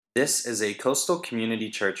This is a Coastal Community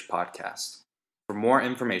Church podcast. For more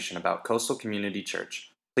information about Coastal Community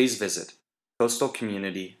Church, please visit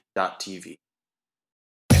coastalcommunity.tv.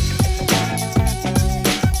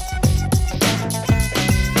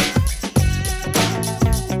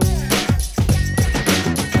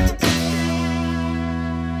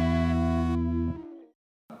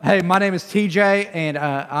 Hey, my name is TJ, and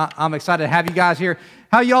I'm excited to have you guys here.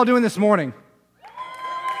 How y'all doing this morning?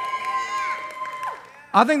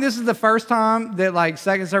 I think this is the first time that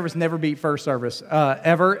second service never beat first service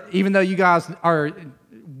ever. Even though you guys are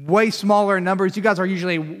way smaller in numbers, you guys are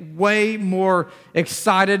usually way more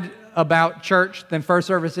excited about church than first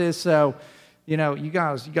service is. So, you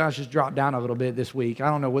guys just dropped down a little bit this week. I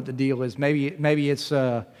don't know what the deal is. Maybe it's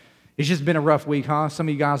just been a rough week, huh? Some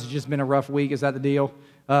of you guys have just been a rough week. Is that the deal?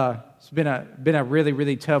 It's been a really,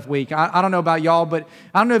 really tough week. I don't know about y'all, but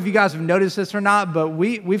I don't know if you guys have noticed this or not, but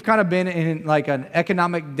we've kind of been in an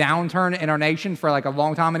economic downturn in our nation for a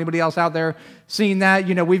long time. Anybody else out there seen that?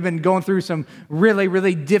 We've been going through some really,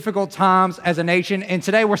 really difficult times as a nation, and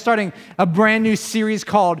today we're starting a brand new series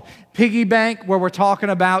called Piggy Bank, where we're talking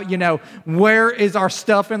about, where is our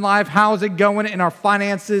stuff in life? How is it going in our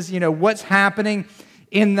finances? What's happening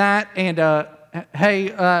in that? And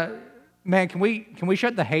hey, man, can we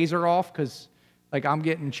shut the hazer off? Because I'm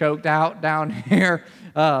getting choked out down here.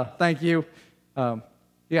 Thank you.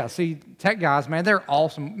 Yeah, see, tech guys, man, they're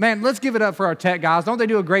awesome. Man, let's give it up for our tech guys. Don't they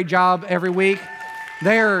do a great job every week?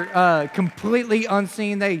 They're completely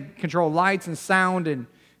unseen. They control lights and sound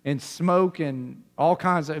and smoke and all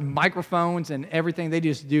kinds of microphones and everything. They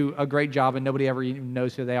just do a great job, and nobody ever even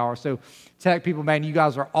knows who they are. So tech people, man, you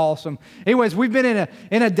guys are awesome. Anyways, we've been in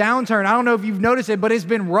a downturn. I don't know if you've noticed it, but it's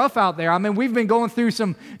been rough out there. I mean, we've been going through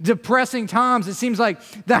some depressing times. It seems like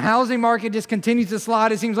the housing market just continues to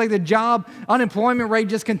slide. It seems like the job unemployment rate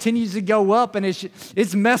just continues to go up, and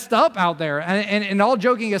it's messed up out there. And all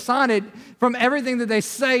joking aside, from everything that they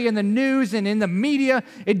say in the news and in the media,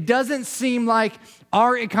 it doesn't seem like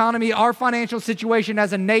our economy, our financial situation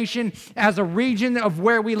as a nation, as a region of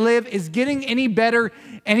where we live is getting any better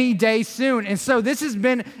any day soon. And so this has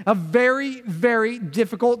been a very, very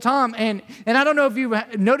difficult time. And I don't know if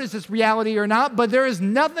you've noticed this reality or not, but there is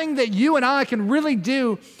nothing that you and I can really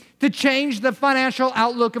do to change the financial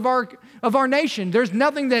outlook of our nation. There's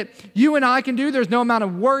nothing that you and I can do. There's no amount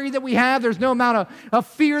of worry that we have. There's no amount of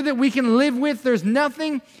fear that we can live with. There's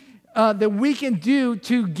nothing that we can do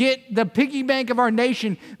to get the piggy bank of our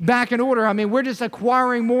nation back in order. I mean, we're just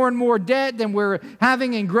acquiring more and more debt than we're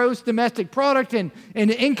having in gross domestic product and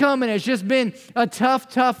income, and it's just been a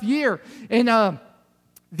tough year. And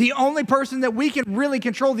the only person that we can really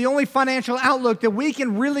control, the only financial outlook that we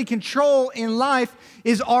can really control in life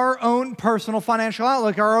is our own personal financial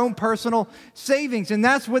outlook, our own personal savings. And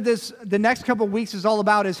that's what the next couple of weeks is all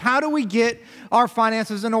about, is how do we get our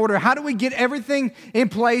finances in order? How do we get everything in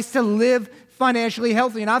place to live financially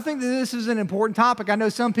healthy? And I think that this is an important topic. I know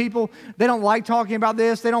some people, they don't like talking about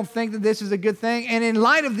this. They don't think that this is a good thing. And in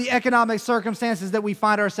light of the economic circumstances that we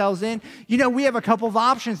find ourselves in, we have a couple of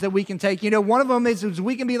options that we can take. One of them is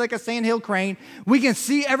we can be like a sandhill crane. We can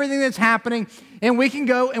see everything that's happening, and we can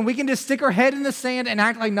go and we can just stick our head in the sand and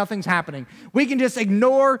act like nothing's happening. We can just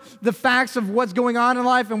ignore the facts of what's going on in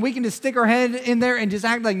life, and we can just stick our head in there and just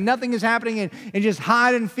act like nothing is happening and just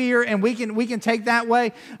hide in fear, and we can take that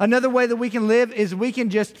way. Another way that we can live is we can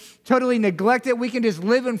just totally neglect it. We can just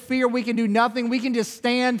live in fear. We can do nothing. We can just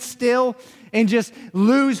stand still and just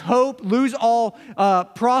lose hope, lose all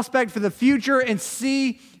prospect for the future, and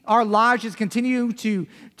see our lives just continue to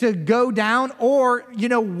go down. Or,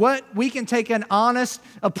 we can take an honest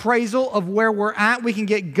appraisal of where we're at. We can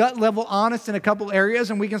get gut level honest in a couple areas,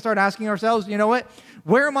 and we can start asking ourselves,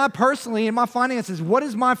 where am I personally in my finances? What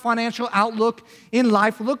does my financial outlook in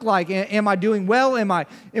life look like? Am I doing well? Am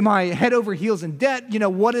I head over heels in debt?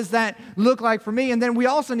 What does that look like for me? And then we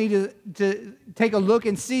also need to take a look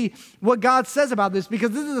and see what God says about this, because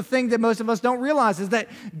this is the thing that most of us don't realize, is that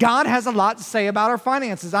God has a lot to say about our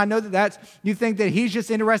finances. I know that you think that he's just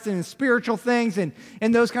interested in spiritual things and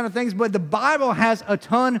those kind of things, but the Bible has a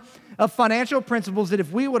ton of financial principles that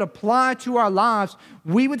if we would apply to our lives,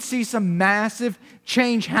 we would see some massive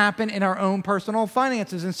change happen in our own personal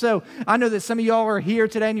finances. And so I know that some of y'all are here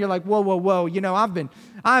today and you're like, whoa,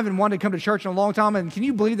 I haven't wanted to come to church in a long time, and can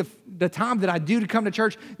you believe the time that I do to come to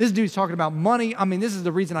church? This dude's talking about money. I mean, this is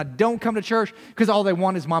the reason I don't come to church, because all they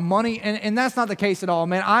want is my money, and that's not the case at all,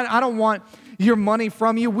 man. I don't want your money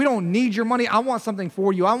from you. We don't need your money. I want something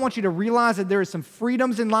for you. I want you to realize that there is some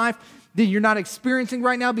freedoms in life that you're not experiencing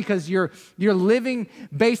right now because you're living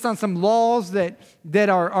based on some laws that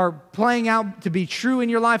are playing out to be true in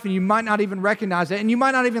your life, and you might not even recognize it. And you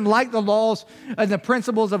might not even like the laws and the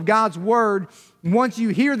principles of God's word once you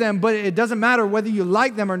hear them, but it doesn't matter whether you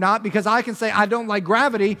like them or not, because I can say I don't like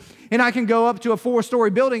gravity, and I can go up to a 4-story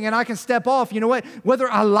building and I can step off. You know what? Whether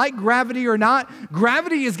I like gravity or not,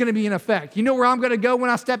 gravity is going to be in effect. You know where I'm going to go when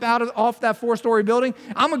I step off that 4-story building?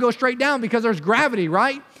 I'm going to go straight down because there's gravity,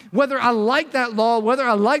 right? Whether I like that law, whether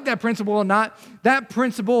I like that principle or not, that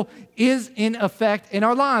principle is in effect in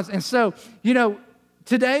our lives. And so,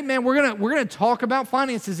 today, man, we're gonna talk about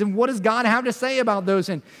finances and what does God have to say about those.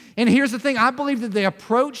 And here's the thing: I believe that the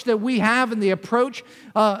approach that we have and the approach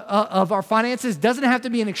of our finances doesn't have to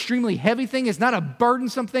be an extremely heavy thing. It's not a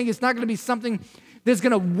burdensome thing. It's not going to be something that's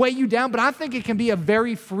going to weigh you down. But I think it can be a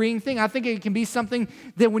very freeing thing. I think it can be something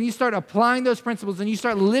that when you start applying those principles and you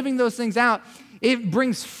start living those things out, it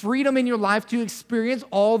brings freedom in your life to experience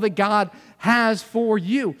all that God has for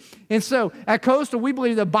you. And so at Coastal, we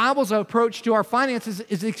believe the Bible's approach to our finances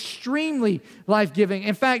is extremely life-giving.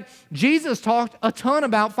 In fact, Jesus talked a ton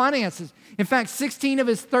about finances. In fact, 16 of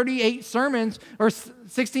his 38 sermons, or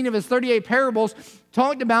 16 of his 38 parables,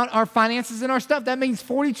 talked about our finances and our stuff. That means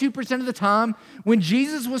 42% of the time when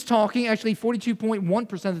Jesus was talking, actually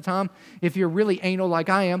 42.1% of the time, if you're really anal like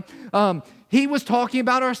I am, he was talking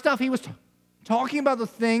about our stuff. He was talking about the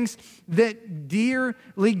things that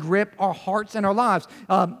dearly grip our hearts and our lives.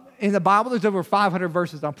 In the Bible, there's over 500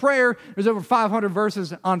 verses on prayer. There's over 500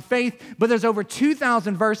 verses on faith. But there's over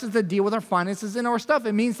 2,000 verses that deal with our finances and our stuff.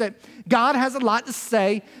 It means that God has a lot to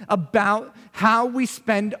say about how we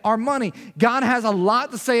spend our money. God has a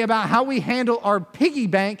lot to say about how we handle our piggy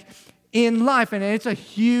bank in life. And it's a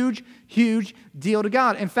huge, huge deal to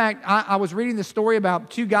God. In fact, I was reading the story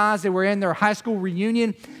about two guys that were in their high school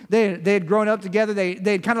reunion. They had grown up together. They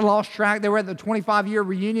had kind of lost track. They were at the 25-year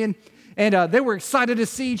reunion, and they were excited to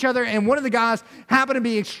see each other. And one of the guys happened to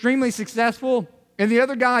be extremely successful, and the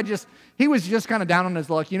other guy he was just kind of down on his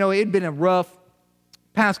luck. It had been a rough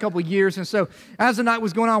past couple of years. And so as the night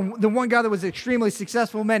was going on, the one guy that was extremely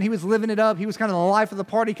successful, man, he was living it up. He was kind of the life of the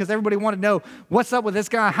party because everybody wanted to know, what's up with this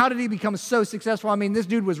guy? How did he become so successful? I mean, this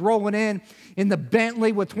dude was rolling in the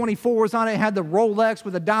Bentley with 24s on it, had the Rolex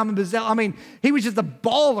with a diamond bezel. I mean, he was just a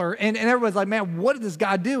baller. And everybody's like, man, what did this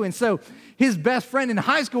guy do? And so his best friend in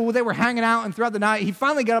high school, they were hanging out, and throughout the night, he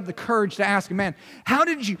finally got up the courage to ask him, man, how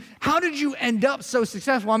did you end up so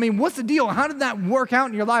successful? I mean, what's the deal? How did that work out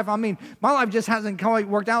in your life? I mean, my life just hasn't quite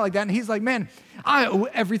worked out like that. And he's like, man, I owe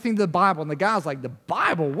everything to the Bible. And the guy's like, the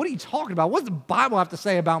Bible? What are you talking about? What does the Bible have to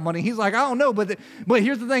say about money? He's like, I don't know, but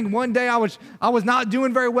here's the thing. One day I was not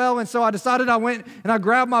doing very well, and so I decided I went and I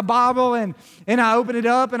grabbed my Bible and I opened it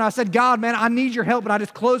up and I said, God, man, I need your help. And I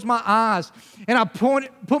just closed my eyes and I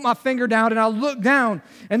put my finger down and I looked down,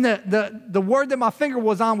 and the word that my finger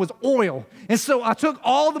was on was oil. And so I took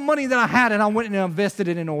all the money that I had and I went and invested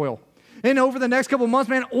it in oil. And over the next couple of months,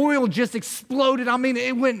 man, oil just exploded. I mean,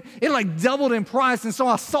 it like doubled in price. And so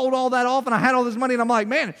I sold all that off and I had all this money. And I'm like,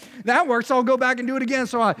 man, that works. So I'll go back and do it again.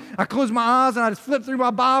 So I closed my eyes and I just flipped through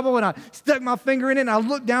my Bible and I stuck my finger in it and I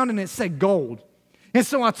looked down and it said gold. And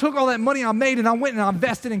so I took all that money I made and I went and I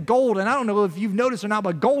invested in gold. And I don't know if you've noticed or not,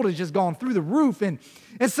 but gold has just gone through the roof. And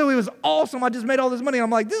so it was awesome. I just made all this money. And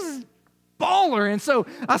I'm like, this is baller. And so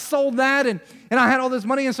I sold that and I had all this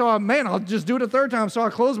money. And so I'll just do it a third time. So I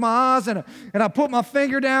closed my eyes and I put my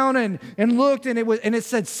finger down and looked, and it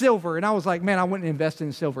said silver. And I was like, man, I went and invested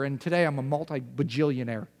in silver. And today I'm a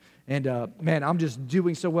multi-bajillionaire. And man, I'm just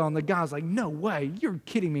doing so well. And the guy's like, no way, you're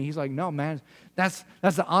kidding me. He's like, no, man, that's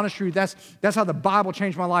the honest truth. That's how the Bible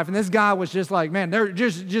changed my life. And this guy was just like, man,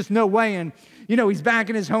 there's just no way. And he's back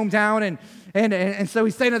in his hometown, and so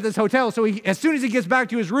he's staying at this hotel. So as soon as he gets back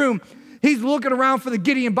to his room, he's looking around for the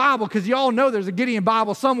Gideon Bible, because you all know there's a Gideon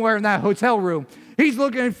Bible somewhere in that hotel room. He's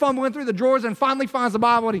looking and fumbling through the drawers and finally finds the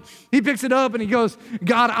Bible, and he picks it up and he goes,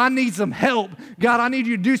 God, I need some help. God, I need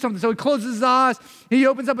you to do something. So he closes his eyes, he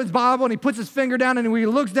opens up his Bible, and he puts his finger down, and when he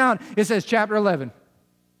looks down, it says chapter 11.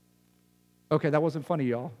 Okay, that wasn't funny,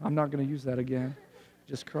 y'all. I'm not going to use that again.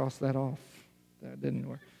 Just cross that off. That didn't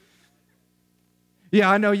work.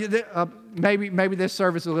 Yeah, I know. Maybe this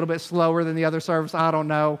service is a little bit slower than the other service. I don't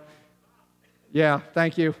know. Yeah,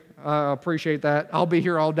 thank you. I appreciate that. I'll be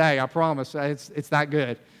here all day, I promise. It's that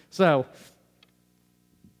good. So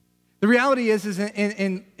the reality is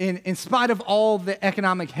in spite of all the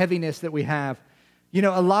economic heaviness that we have,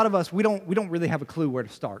 a lot of us, we don't really have a clue where to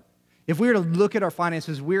start. If we were to look at our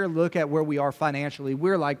finances, we were to look at where we are financially,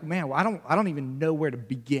 we're like, man, well, I don't even know where to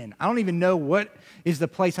begin. I don't even know what is the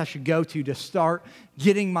place I should go to start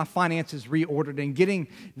getting my finances reordered and getting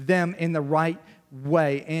them in the right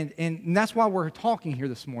way. And that's why we're talking here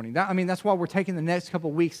this morning. That's why we're taking the next couple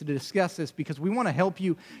of weeks to discuss this, because we want to help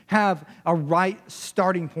you have a right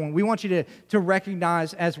starting point. We want you to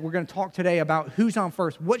recognize, as we're going to talk today, about who's on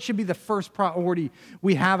first, what should be the first priority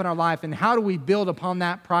we have in our life, and how do we build upon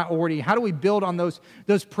that priority? How do we build on those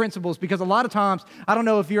principles? Because a lot of times, I don't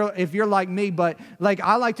know if you're like me, but like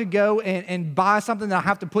I like to go and buy something that I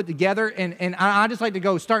have to put together, and I just like to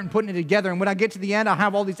go start and putting it together. And when I get to the end, I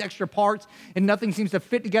have all these extra parts, and nothing seems to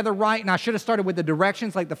fit together right, and I should have started with the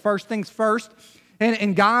directions, like the first things first.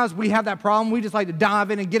 And guys, we have that problem. We just like to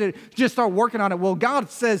dive in and get it, just start working on it. Well,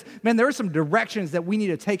 God says, man, there are some directions that we need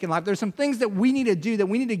to take in life. There's some things that we need to do, that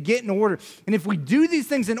we need to get in order. And if we do these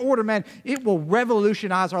things in order, man, it will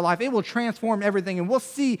revolutionize our life. It will transform everything, and we'll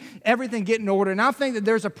see everything get in order. And I think that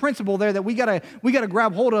there's a principle there that we gotta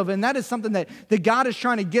grab hold of, and that is something that God is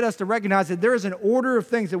trying to get us to recognize, that there is an order of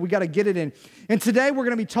things that we got to get it in. And today we're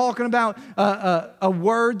going to be talking about a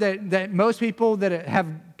word that most people that have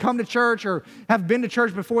come to church or have been to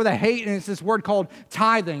church before they hate, and it's this word called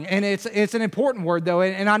tithing. And it's an important word, though.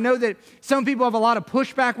 And I know that some people have a lot of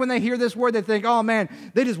pushback when they hear this word. They think, oh man,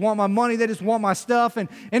 they just want my money, they just want my stuff. And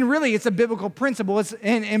really, it's a biblical principle.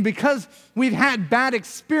 And because we've had bad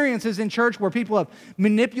experiences in church where people have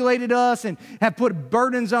manipulated us and have put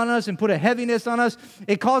burdens on us and put a heaviness on us,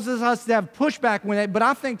 it causes us to have pushback with it. But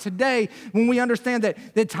I think today, when we understand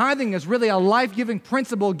that tithing is really a life-giving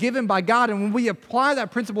principle given by God, and when we apply that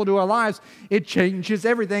principle to our lives, it changes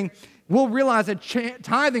everything. We'll realize that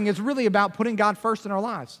tithing is really about putting God first in our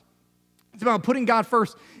lives. It's about putting God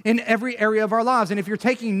first in every area of our lives. And if you're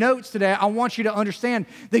taking notes today, I want you to understand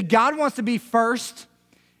that God wants to be first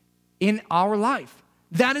in our life.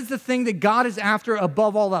 That is the thing that God is after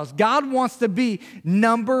above all else. God wants to be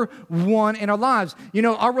number one in our lives. You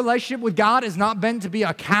know, our relationship with God is not meant to be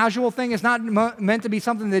a casual thing. It's not meant to be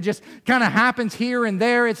something that just kind of happens here and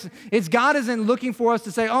there. It's God isn't looking for us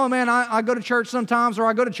to say, oh man, I go to church sometimes, or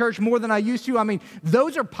I go to church more than I used to. I mean,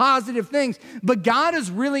 those are positive things. But God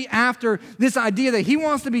is really after this idea that He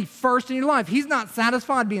wants to be first in your life. He's not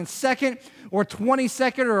satisfied being second or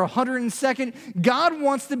 22nd or 102nd. God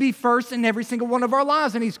wants to be first in every single one of our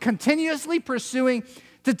lives, and He's continuously pursuing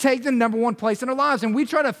to take the number one place in our lives. And we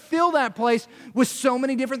try to fill that place with so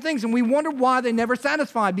many different things, and we wonder why they never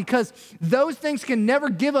satisfy, because those things can never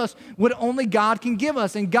give us what only God can give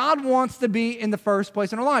us. And God wants to be in the first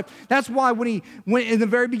place in our life. That's why when in the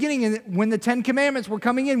very beginning, when the 10 Commandments were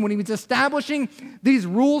coming in, when He was establishing these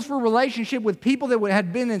rules for relationship with people that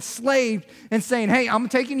had been enslaved, and saying, hey, I'm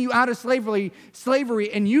taking you out of slavery,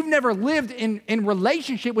 and you've never lived in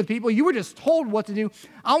relationship with people. You were just told what to do.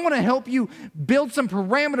 I want to help you build some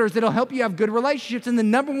parameters that'll help you have good relationships. And the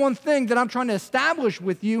number one thing that I'm trying to establish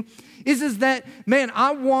with you is that, man,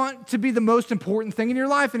 I want to be the most important thing in your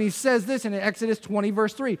life. And He says this in Exodus 20,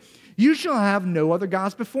 verse 3, you shall have no other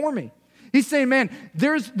gods before me. He's saying, man,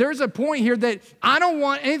 there's a point here that I don't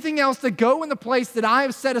want anything else to go in the place that I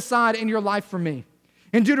have set aside in your life for me.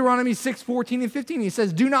 In Deuteronomy 6, 14 and 15, He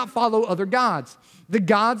says, do not follow other gods, the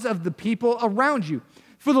gods of the people around you.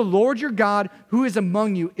 For the Lord your God, who is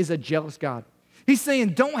among you, is a jealous God. He's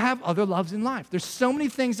saying, don't have other loves in life. There's so many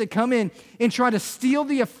things that come in and try to steal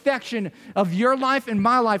the affection of your life and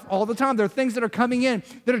my life all the time. There are things that are coming in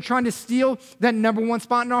that are trying to steal that number one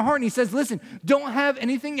spot in our heart. And He says, listen, don't have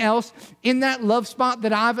anything else in that love spot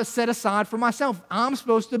that I've set aside for myself. I'm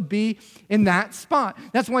supposed to be in that spot.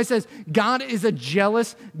 That's why He says God is a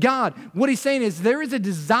jealous God. What He's saying is there is a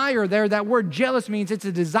desire there. That word jealous means it's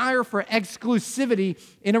a desire for exclusivity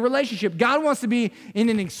in a relationship. God wants to be in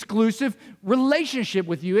an exclusive relationship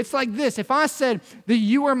with you. It's like this. If I said that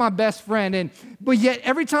you are my best friend, but yet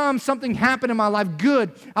every time something happened in my life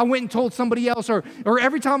good, I went and told somebody else, or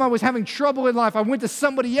every time I was having trouble in life, I went to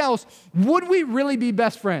somebody else, would we really be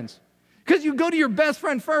best friends? Because you go to your best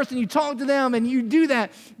friend first and you talk to them, and you do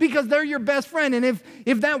that because they're your best friend. And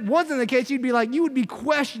if that wasn't the case, you would be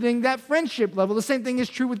questioning that friendship level. The same thing is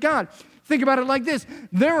true with God. Think about it like this.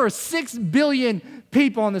 There are 6 billion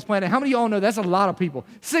people on this planet. How many of y'all know that's a lot of people?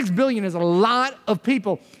 6 billion is a lot of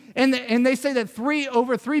people. And they say that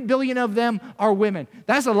over 3 billion of them are women.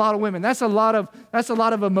 That's a lot of women. That's a lot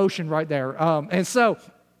of emotion right there. And so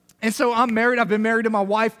I'm married. I've been married to my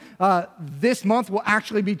wife. This month will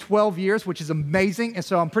actually be 12 years, which is amazing. And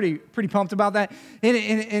so I'm pretty pumped about that.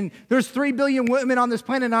 And there's 3 billion women on this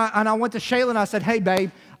planet. And I went to Shayla and I said, hey,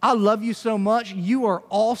 babe, I love you so much. You are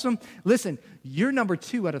awesome. Listen, you're number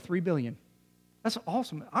 2 out of 3 billion. That's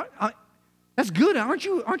awesome. That's good. Aren't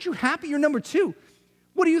you happy you're number 2?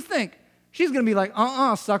 What do you think? She's going to be like,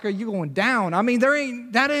 sucker, you're going down. I mean,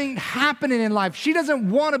 that ain't happening in life. She doesn't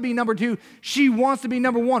want to be number 2. She wants to be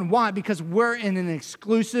number 1. Why? Because we're in an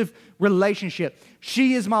exclusive relationship.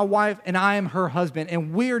 She is my wife and I am her husband,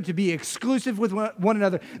 and we're to be exclusive with one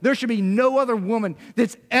another. There should be no other woman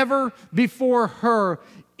that's ever before her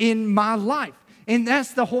in my life. And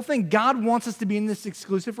that's the whole thing. God wants us to be in this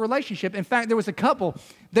exclusive relationship. In fact, there was a couple,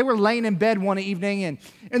 they were laying in bed one evening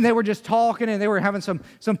and they were just talking and they were having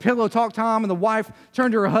some pillow talk time, and the wife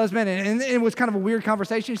turned to her husband and it was kind of a weird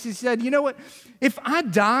conversation. She said, you know what, if I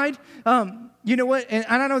died, you know what, and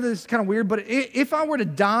I know this is kind of weird, but if I were to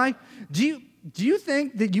die, do you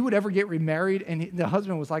think that you would ever get remarried? And the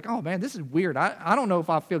husband was like, oh man, this is weird. I don't know if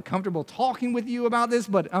I feel comfortable talking with you about this,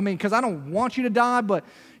 but I mean, because I don't want you to die, but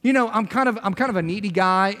you know, I'm kind of a needy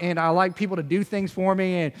guy, and I like people to do things for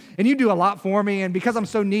me, and you do a lot for me, and because I'm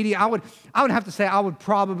so needy, I would have to say I would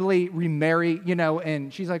probably remarry, you know.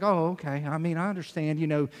 And she's like, oh, okay. I mean, I understand, you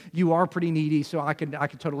know, you are pretty needy, so I could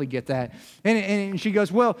totally get that. And she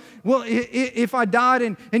goes, well, if I died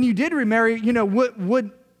and you did remarry, you know,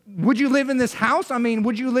 would you live in this house? I mean,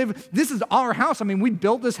 this is our house. I mean, we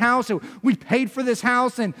built this house, so we paid for this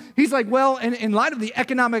house. And he's like, well, in light of the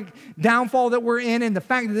economic downfall that we're in and the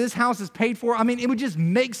fact that this house is paid for, I mean, it would just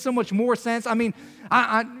make so much more sense. I mean,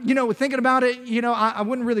 I you know, thinking about it, you know, I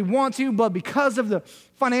wouldn't really want to, but because of the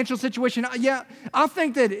financial situation, yeah, I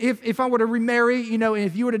think that if I were to remarry, you know, and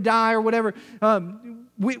if you were to die or whatever,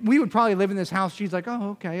 we would probably live in this house. She's like,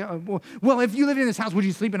 oh, okay. Well, if you lived in this house, would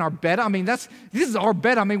you sleep in our bed? I mean, this is our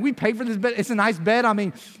bed. I mean, we paid for this bed. It's a nice bed. I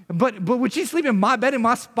mean, but would she sleep in my bed, in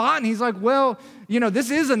my spot? And he's like, well, you know,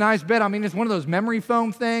 this is a nice bed. I mean, it's one of those memory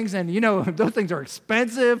foam things, and, you know, those things are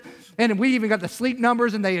expensive. And we even got the sleep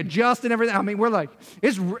numbers, and they adjust and everything. I mean, we're like,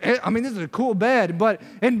 this is a cool bed.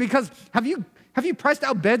 And because, have you priced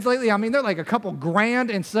out beds lately? I mean, they're like a couple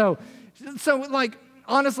grand. And so like,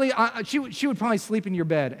 honestly, she would probably sleep in your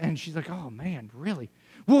bed. And she's like, oh man, really?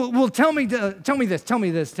 Well, tell me this.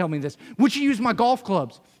 Would she use my golf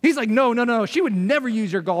clubs? He's like, no. She would never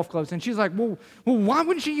use your golf clubs. And she's like, well, why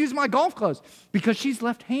wouldn't she use my golf clubs? Because she's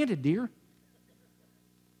left-handed, dear.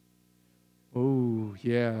 Oh,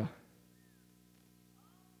 yeah.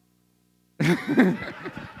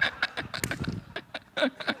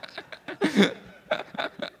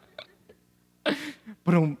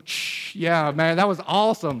 But yeah, man, that was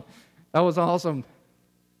awesome.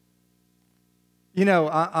 You know,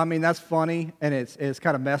 I mean, that's funny, and it's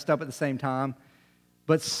kind of messed up at the same time.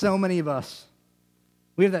 But so many of us,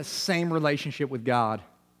 we have that same relationship with God.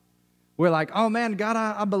 We're like, oh man, God,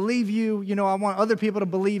 I believe you. You know, I want other people to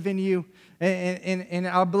believe in you, and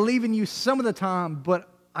I believe in you some of the time. But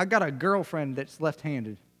I got a girlfriend that's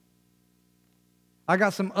left-handed. I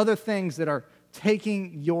got some other things that are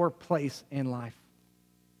taking your place in life.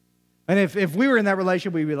 And if we were in that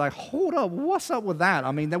relationship, we'd be like, hold up, what's up with that?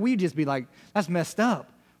 I mean, that we'd just be like, that's messed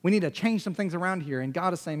up. We need to change some things around here. And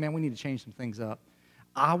God is saying, man, we need to change some things up.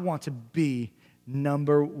 I want to be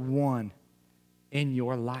number 1 in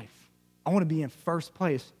your life. I want to be in first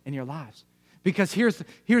place in your lives. Because here's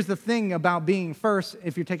the thing about being first,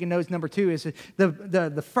 if you're taking notes, number 2, is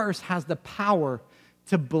the first has the power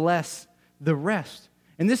to bless the rest.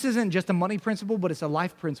 And this isn't just a money principle, but it's a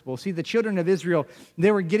life principle. See, the children of Israel,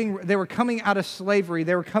 they were coming out of slavery.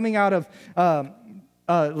 They were coming out of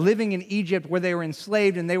living in Egypt where they were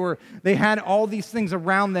enslaved, and they had all these things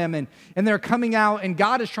around them, and they're coming out, and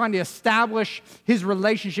God is trying to establish his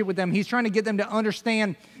relationship with them. He's trying to get them to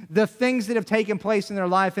understand the things that have taken place in their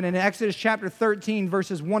life. And in Exodus chapter 13,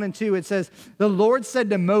 verses 1 and 2, it says, the Lord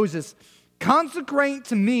said to Moses, consecrate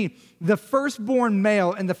to me the firstborn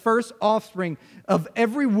male and the first offspring of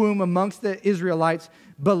every womb amongst the Israelites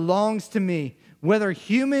belongs to me, whether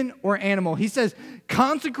human or animal. He says,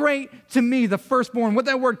 consecrate to me the firstborn. What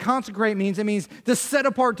that word consecrate means, it means to set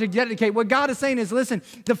apart, to dedicate. What God is saying is, listen,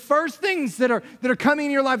 the first things that are coming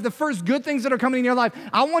in your life, the first good things that are coming in your life,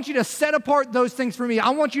 I want you to set apart those things for me. I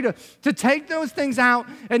want you to take those things out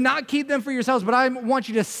and not keep them for yourselves, but I want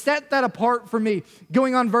you to set that apart for me.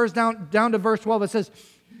 Going on down to verse 12, it says,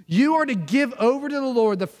 you are to give over to the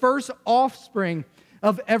Lord the first offspring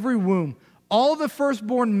of every womb. All the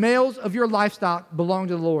firstborn males of your livestock belong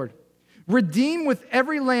to the Lord. Redeem with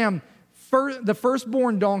every lamb the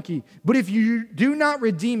firstborn donkey, but if you do not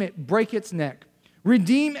redeem it, break its neck.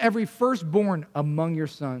 Redeem every firstborn among your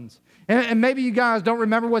sons. And maybe you guys don't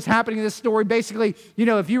remember what's happening in this story. Basically,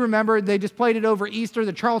 if you remember, they just played it over Easter,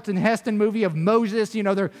 the Charlton Heston movie of Moses.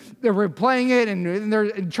 They're replaying it,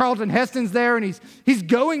 and Charlton Heston's there, and he's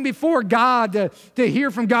going before God to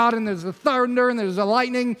hear from God, and there's a thunder, and there's a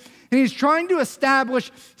lightning, and he's trying to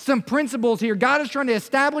establish some principles here. God is trying to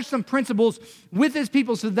establish some principles with his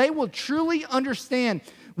people so they will truly understand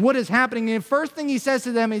what is happening. And the first thing he says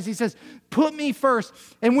to them is he says, put me first.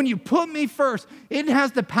 And when you put me first, it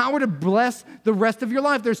has the power to bless the rest of your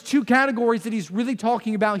life. There's two categories that he's really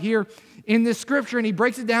talking about here in this scripture, and he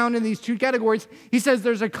breaks it down in these two categories. He says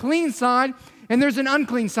there's a clean side and there's an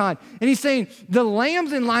unclean side. And he's saying the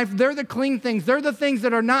lambs in life, they're the clean things. They're the things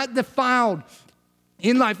that are not defiled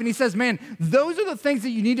in life. And he says, man, those are the things that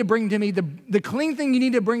you need to bring to me, the clean thing you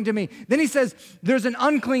need to bring to me. Then he says, there's an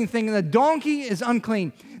unclean thing, and the donkey is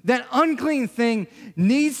unclean. That unclean thing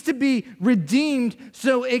needs to be redeemed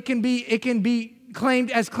so it can be claimed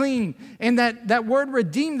as clean. And that word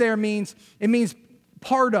redeemed there means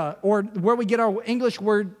parda, or where we get our English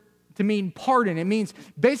word to mean pardon. It means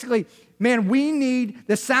basically, man, we need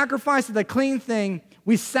the sacrifice of the clean thing.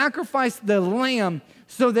 We sacrifice the lamb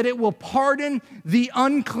so that it will pardon the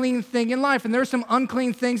unclean thing in life. And there's some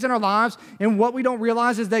unclean things in our lives, and what we don't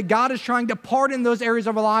realize is that God is trying to pardon those areas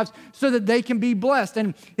of our lives so that they can be blessed.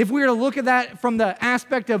 And if we were to look at that from the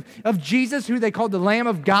aspect of Jesus, who they called the Lamb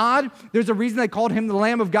of God, there's a reason they called him the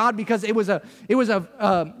Lamb of God, because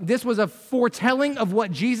this was a foretelling of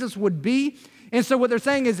what Jesus would be. And so what they're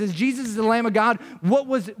saying is Jesus is the Lamb of God.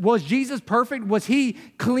 Was Jesus perfect? Was he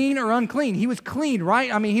clean or unclean? He was clean, right?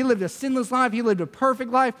 I mean, he lived a sinless life. He lived a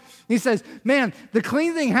perfect life. He says, man, the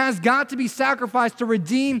clean thing has got to be sacrificed to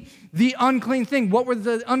redeem the unclean thing. What was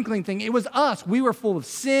the unclean thing? It was us. We were full of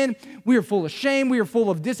sin. We were full of shame. We were full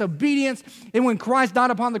of disobedience. And when Christ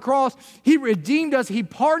died upon the cross, he redeemed us. He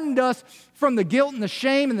pardoned us from the guilt and the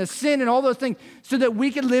shame and the sin and all those things so that we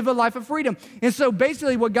can live a life of freedom. And so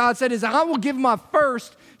basically what God said is, I will give my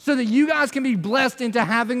first so that you guys can be blessed into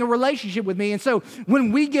having a relationship with me. And so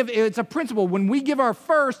when we give, it's a principle, when we give our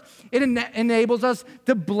first, it enables us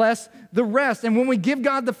to bless the rest. And when we give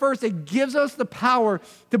God the first, it gives us the power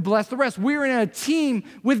to bless the rest. We're in a team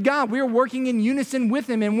with God. We're working in unison with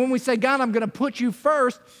him. And when we say, God, I'm going to put you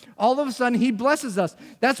first, all of a sudden he blesses us.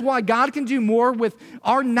 That's why God can do more with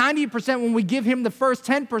our 90% when we give him the first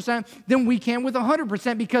 10% than we can with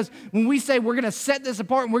 100%, because when we say we're going to set this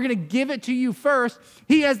apart and we're going to give it to you first,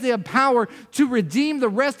 he has the power to redeem the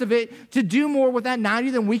rest of it, to do more with that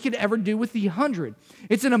 90 than we could ever do with the 100.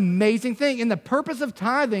 It's an amazing thing. And the purpose of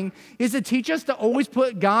tithing is to teach us to always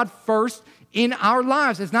put God first in our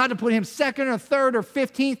lives. It's not to put him second or third or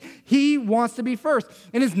 15th. He wants to be first.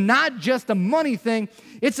 And it's not just a money thing.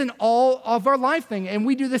 It's an all of our life thing. And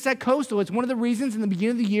we do this at Coastal. It's one of the reasons in the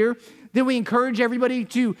beginning of the year that we encourage everybody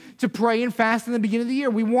to pray and fast in the beginning of the year.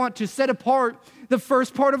 We want to set apart the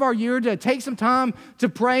first part of our year to take some time to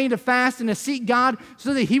pray and to fast and to seek God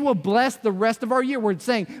so that he will bless the rest of our year. We're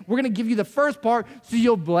saying we're going to give you the first part so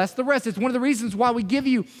you'll bless the rest. It's one of the reasons why we give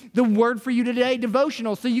you the Word for You Today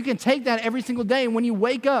devotional, so you can take that every single day. And when you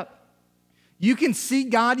wake up, you can seek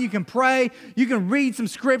God, you can pray, you can read some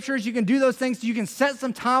scriptures, you can do those things so you can set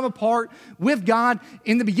some time apart with God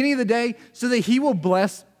in the beginning of the day so that he will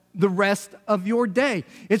bless the rest of your day.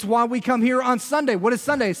 It's why we come here on Sunday. What is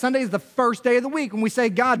Sunday? Sunday is the first day of the week. When we say,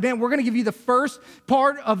 God, man, we're going to give you the first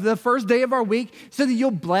part of the first day of our week so that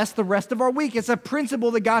you'll bless the rest of our week. It's a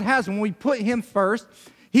principle that God has. When we put him first,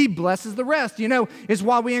 he blesses the rest. It's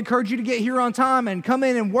why we encourage you to get here on time and come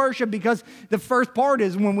in and worship, because the first part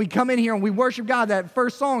is when we come in here and we worship God, that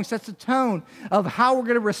first song sets the tone of how we're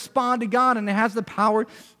going to respond to God, and it has the power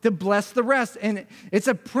to bless the rest. And it's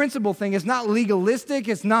a principle thing. It's not legalistic.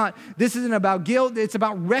 This isn't about guilt. It's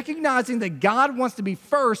about recognizing that God wants to be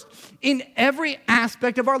first in every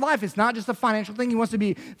aspect of our life. It's not just a financial thing. He wants to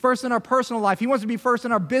be first in our personal life. He wants to be first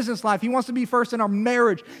in our business life. He wants to be first in our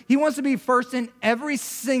marriage. He wants to be first in every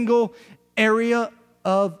single area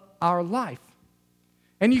of our life.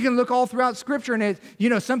 And you can look all throughout Scripture, and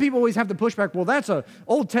some people always have the pushback, well, that's an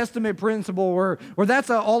Old Testament principle, or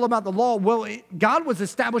that's all about the law. Well, God was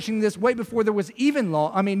establishing this way before there was even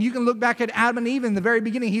law. I mean, you can look back at Adam and Eve in the very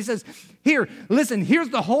beginning. He says, here, listen, here's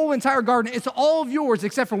the whole entire garden. It's all of yours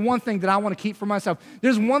except for one thing that I want to keep for myself.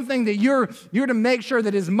 There's one thing that you're to make sure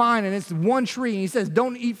that is mine, and it's one tree. And he says,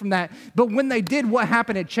 don't eat from that. But when they did, what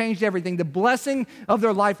happened? It changed everything. The blessing of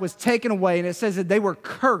their life was taken away, and it says that they were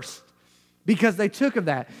cursed because they took of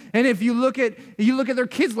that. And if you look at their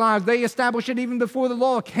kids' lives, they established it even before the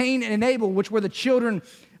law. Cain and Abel, which were the children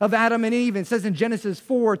of Adam and Eve. It says in Genesis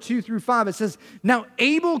 4:2-5, it says, now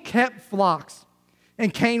Abel kept flocks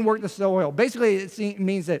and Cain worked the soil. Basically, it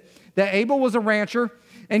means that that Abel was a rancher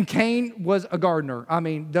and Cain was a gardener. I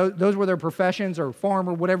mean, those were their professions, or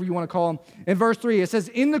farmer, whatever you want to call them. In verse 3, it says,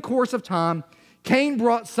 in the course of time, Cain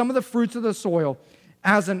brought some of the fruits of the soil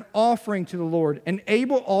as an offering to the Lord, and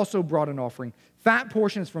Abel also brought an offering, fat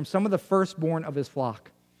portions from some of the firstborn of his flock.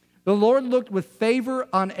 The Lord looked with favor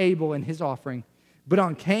on Abel and his offering, but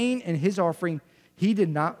on Cain and his offering, he did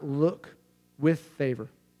not look with favor.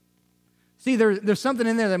 See, there's something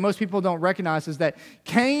in there that most people don't recognize, is that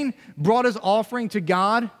Cain brought his offering to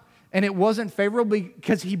God, and it wasn't favorable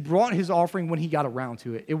because he brought his offering when he got around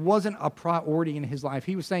to it. It wasn't a priority in his life.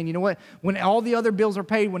 He was saying, you know what, when all the other bills are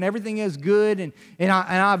paid, when everything is good and I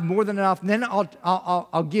have more than enough, then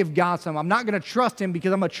I'll give God some. I'm not going to trust him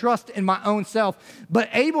because I'm going to trust in my own self. But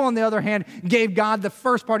Abel, on the other hand, gave God the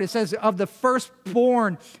first part. It says of the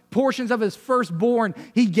firstborn, portions of his firstborn,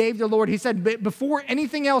 he gave the Lord. He said, before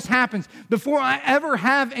anything else happens, before I ever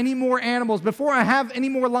have any more animals, before I have any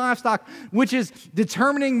more livestock, which is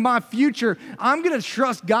determining my future, I'm going to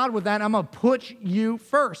trust God with that. I'm going to put you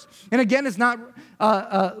first. And again, it's not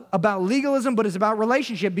about legalism, but it's about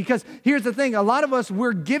relationship. Because here's the thing. A lot of us,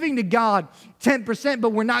 we're giving to God 10%, but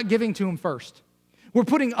we're not giving to him first. We're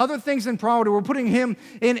putting other things in priority. We're putting him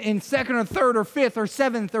in second or third or fifth or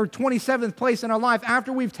seventh or 27th place in our life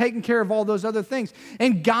after we've taken care of all those other things.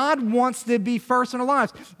 And God wants to be first in our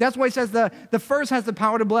lives. That's why he says the first has the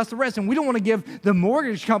power to bless the rest. And we don't want to give the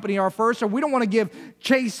mortgage company our first, or we don't want to give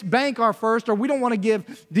Chase Bank our first, or we don't want to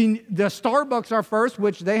give the Starbucks our first,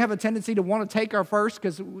 which they have a tendency to want to take our first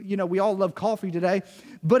because, you know, we all love coffee today.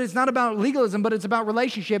 But it's not about legalism, but it's about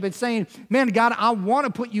relationship. It's saying, man, God, I want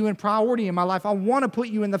to put you in priority in my life. I want to put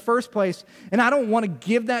you in the first place, and I don't want to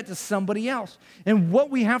give that to somebody else. And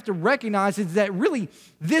what we have to recognize is that really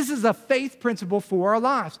this is a faith principle for our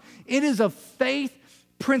lives. It is a faith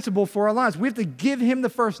principle for our lives. We have to give him the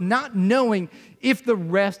first, not knowing if the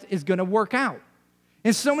rest is going to work out.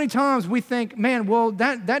 And so many times we think, man, well,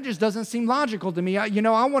 that just doesn't seem logical to me. I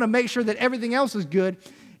want to make sure that everything else is good,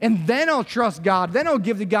 and then I'll trust God. Then I'll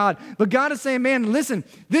give to God. But God is saying, man, listen,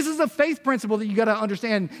 this is a faith principle that you got to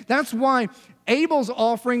understand. That's why Abel's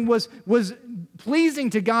offering was pleasing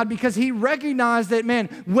to God, because he recognized that, man,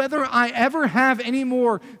 whether I ever have any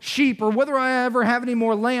more sheep or whether I ever have any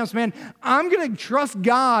more lambs, man, I'm going to trust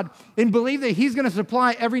God and believe that he's going to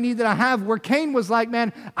supply every need that I have. Where Cain was like,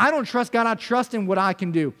 man, I don't trust God. I trust in what I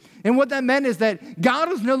can do. And what that meant is that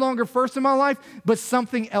God is no longer first in my life, but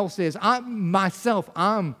something else is.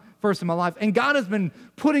 I'm first in my life. And God has been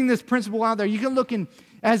putting this principle out there. You can look in,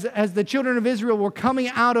 as the children of Israel were coming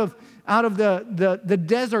out of the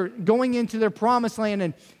desert, going into their promised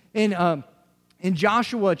land, and in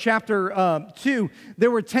Joshua chapter 2, there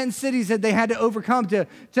were 10 cities that they had to overcome to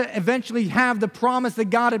eventually have the promise that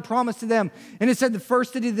God had promised to them. And it said the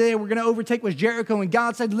first city that they were going to overtake was Jericho. And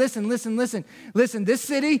God said, listen, this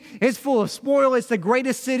city is full of spoil. It's the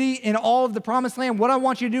greatest city in all of the promised land. What I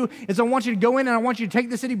want you to do is I want you to go in and I want you to take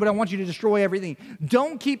the city, but I want you to destroy everything.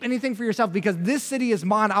 Don't keep anything for yourself, because this city is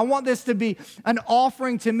mine. I want this to be an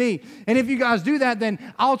offering to me. And if you guys do that, then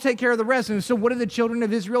I'll take care of the rest. And so what did the children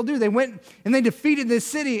of Israel do? They went and they defeated this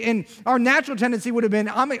city, and our natural tendency would have been,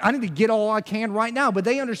 I need to get all I can right now. But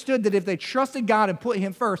they understood that if they trusted God and put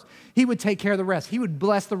him first, he would take care of the rest. He would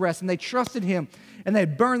bless the rest. And they trusted him, and they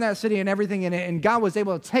burned that city and everything in it. And God was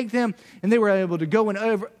able to take them, and they were able to go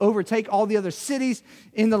and overtake all the other cities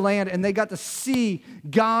in the land. And they got to see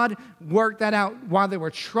God work that out while they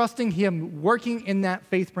were trusting him, working in that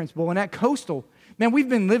faith principle. And at Coastal, man, we've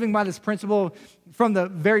been living by this principle from the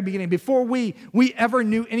very beginning. Before we ever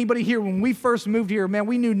knew anybody here, when we first moved here, man,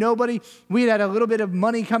 we knew nobody. We had a little bit of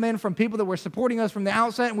money come in from people that were supporting us from the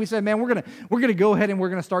outset, and we said, man, we're gonna go ahead and we're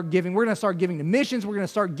gonna start giving. We're gonna start giving to missions. We're gonna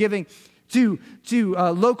start giving to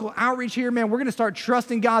local outreach here, man. We're going to start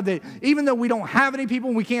trusting God that even though we don't have any people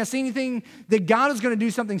and we can't see anything, that God is going to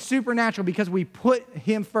do something supernatural because we put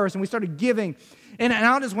him first, and we started giving. And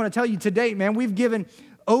I just want to tell you today, man, we've given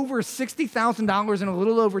over $60,000 in a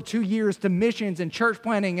little over 2 years to missions and church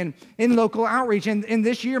planting and in local outreach. And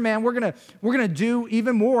this year, man, we're gonna do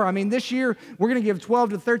even more. I mean, this year we're gonna give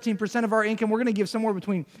 12 to 13% of our income. We're gonna give somewhere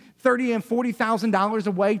between $30,000 and $40,000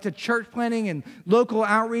 away to church planting and local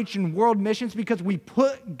outreach and world missions, because we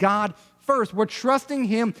put God first. We're trusting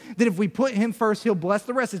him that if we put him first, he'll bless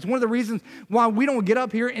the rest. It's one of the reasons why we don't get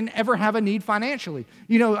up here and ever have a need financially.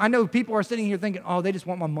 You know, I know people are sitting here thinking, oh, they just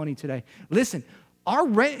want my money today. Listen, our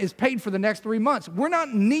rent is paid for the next 3 months. We're not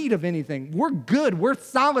in need of anything. We're good. We're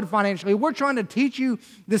solid financially. We're trying to teach you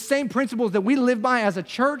the same principles that we live by as a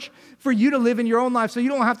church for you to live in your own life so you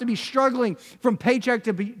don't have to be struggling from paycheck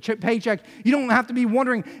to paycheck. You don't have to be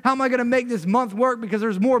wondering, how am I going to make this month work, because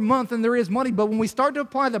there's more month than there is money. But when we start to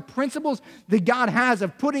apply the principles that God has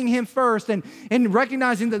of putting him first and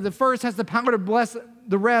recognizing that the first has the power to bless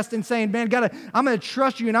the rest and saying, man, God, I'm going to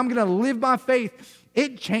trust you and I'm going to live by faith,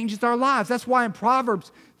 it changes our lives. That's why in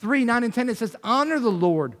Proverbs 3, 9, and 10, it says, honor the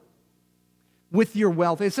Lord with your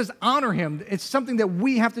wealth. It says honor him. It's something that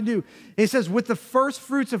we have to do. It says with the first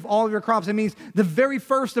fruits of all of your crops. It means the very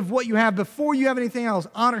first of what you have before you have anything else.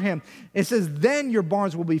 Honor him. It says then your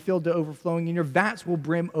barns will be filled to overflowing and your vats will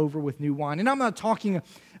brim over with new wine. And I'm not talking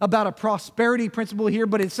about a prosperity principle here,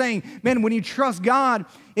 but it's saying, man, when you trust God,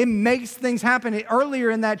 it makes things happen. Earlier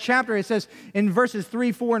in that chapter, it says in verses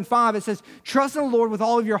 3, 4, and 5, it says, trust in the Lord with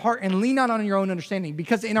all of your heart and lean not on your own understanding.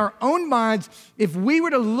 Because in our own minds, if we were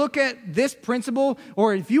to look at this principle,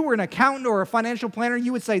 or if you were an accountant or a financial planner,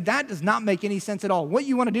 you would say that does not make any sense at all. What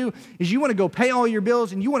you want to do is you want to go pay all your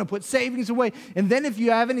bills and you want to put savings away. And then if you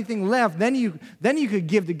have anything left, then you could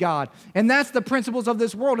give to God. And that's the principles of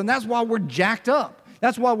this world. And that's why we're jacked up.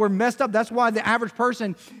 That's why we're messed up. That's why the average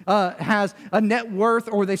person has a net worth,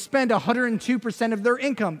 or they spend 102% of their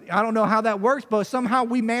income. I don't know how that works, but somehow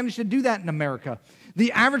we manage to do that in America.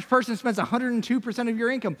 The average person spends 102% of your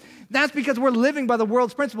income. That's because we're living by the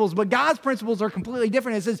world's principles, but God's principles are completely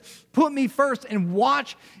different. It says, put me first and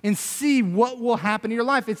watch and see what will happen in your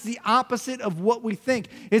life. It's the opposite of what we think.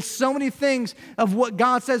 It's so many things of what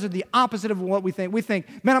God says are the opposite of what we think. We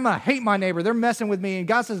think, man, I'm going to hate my neighbor. They're messing with me. And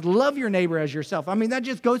God says, love your neighbor as yourself. I mean, that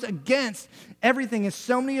just goes against everything. And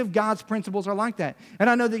so many of God's principles are like that. And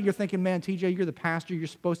I know that you're thinking, man, TJ, you're the pastor. You're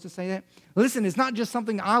supposed to say that. Listen, it's not just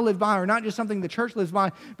something I live by or not just something the church lives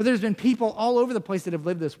by, but there's been people all over the place that have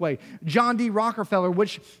lived this way. John D. Rockefeller,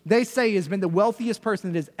 which they say has been the wealthiest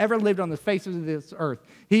person that has ever lived on the face of this earth.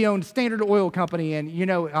 He owned Standard Oil Company, and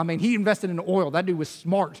he invested in oil. That dude was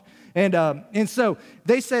smart. And so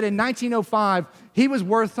they said in 1905, he was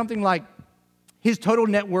worth something like, his total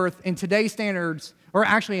net worth in today's standards, or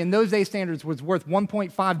actually in those days standards, was worth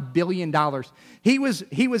 $1.5 billion. He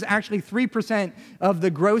was actually 3% of the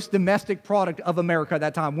gross domestic product of America at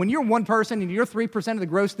that time. When you're one person and you're 3% of the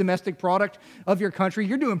gross domestic product of your country,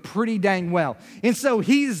 you're doing pretty dang well. And so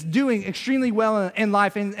he's doing extremely well in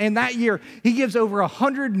life. And that year, he gives over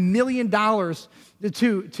 $100 million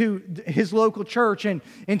to his local church and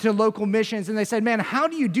to local missions. And they said, man, how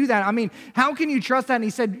do you do that? I mean, how can you trust that? And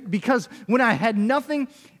he said, because when I had nothing,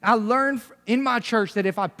 I learned in my church that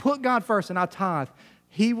if I put God first and I tithe,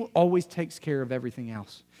 he always takes care of everything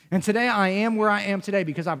else. And today I am where I am today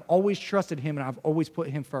because I've always trusted him and I've always put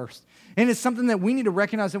him first. And it's something that we need to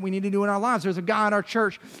recognize that we need to do in our lives. There's a guy in our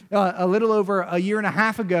church a little over a year and a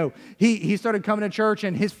half ago. He started coming to church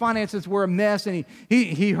and his finances were a mess, and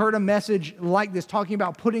he heard a message like this talking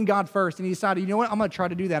about putting God first, and he decided, you know what, I'm going to try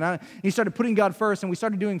to do that. He started putting God first, and we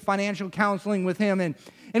started doing financial counseling with him, and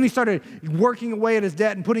he started working away at his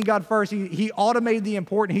debt and putting God first. He automated the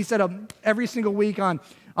important. He set up every single week on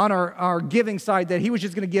our giving site that he was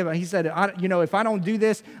just going to give. He said, if I don't do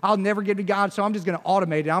this, I'll never give to God, so I'm just going to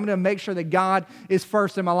automate it. I'm going to make sure that God is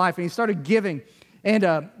first in my life. And he started giving.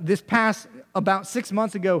 And this past about 6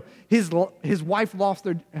 months ago, his wife lost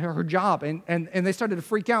her job, and they started to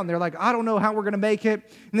freak out. And they're like, I don't know how we're going to make it.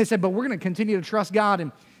 And they said, but we're going to continue to trust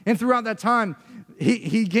God. And throughout that time,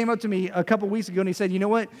 he came up to me a couple weeks ago, and he said, you know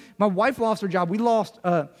what? My wife lost her job. We lost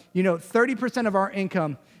 30% of our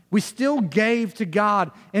income. We still gave to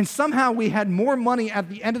God, and somehow we had more money at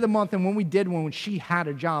the end of the month than when we did when she had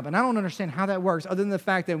a job. And I don't understand how that works, other than the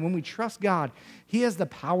fact that when we trust God, he has the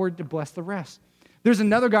power to bless the rest. There's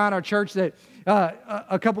another guy in our church that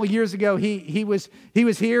a couple of years ago, he was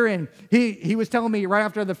here, and he was telling me right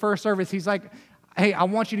after the first service, he's like, hey, I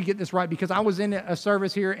want you to get this right, because I was in a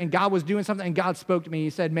service here, and God was doing something, and God spoke to me. He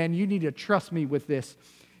said, man, you need to trust me with this.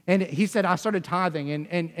 And he said, I started tithing,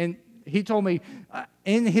 and he told me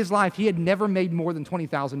in his life he had never made more than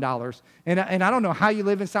 $20,000. And I don't know how you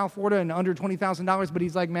live in South Florida and under $20,000, but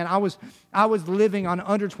he's like, man, I was living on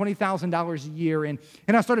under $20,000 a year. And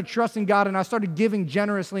I started trusting God, and I started giving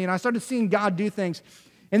generously, and I started seeing God do things.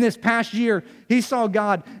 In this past year, he saw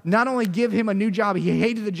God not only give him a new job, he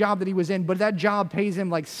hated the job that he was in, but that job pays him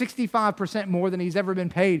like 65% more than he's ever been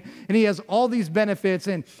paid. And he has all these benefits,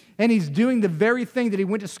 and he's doing the very thing that he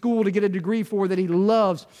went to school to get a degree for that he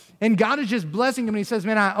loves. And God is just blessing him, and he says,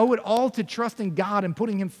 man, I owe it all to trusting God and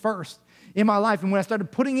putting him first. in my life. And when I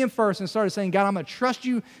started putting him first and started saying, God, I'm going to trust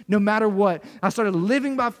you no matter what, I started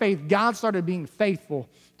living by faith. God started being faithful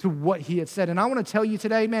to what he had said. And I want to tell you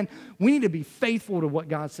today, man, we need to be faithful to what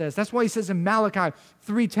God says. That's why he says in Malachi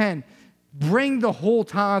 3:10, bring the whole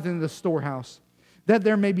tithe into the storehouse, that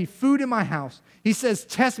there may be food in my house. He says,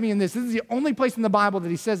 test me in this. This is the only place in the Bible that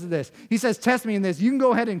he says this. He says, test me in this. You can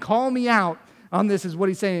go ahead and call me out on this, is what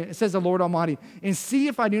he's saying. It says the Lord Almighty, and see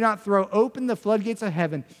if I do not throw open the floodgates of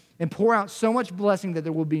heaven and pour out so much blessing that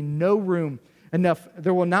there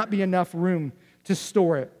will not be enough room to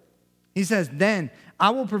store it. He says, then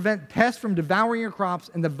I will prevent pests from devouring your crops,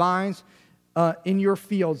 and the vines in your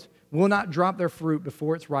fields will not drop their fruit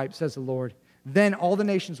before it's ripe, says the Lord. Then all the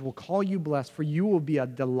nations will call you blessed, for you will be a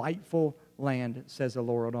delightful land, says the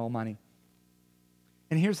Lord Almighty.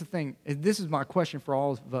 And here's the thing. This is my question for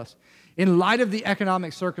all of us. In light of the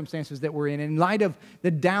economic circumstances that we're in light of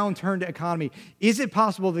the downturned economy, is it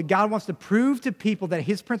possible that God wants to prove to people that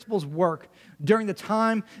his principles work during the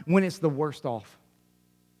time when it's the worst off?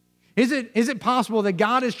 Is it possible that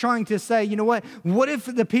God is trying to say, you know what if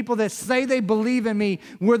the people that say they believe in me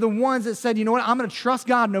were the ones that said, you know what, I'm going to trust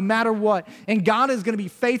God no matter what, and God is going to be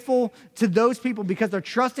faithful to those people because they're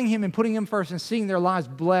trusting him and putting him first and seeing their lives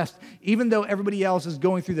blessed, even though everybody else is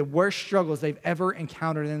going through the worst struggles they've ever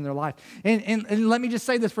encountered in their life. And let me just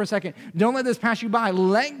say this for a second. Don't let this pass you by.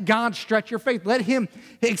 Let God stretch your faith. Let him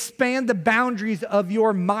expand the boundaries of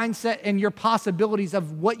your mindset and your possibilities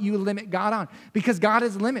of what you limit God on, because God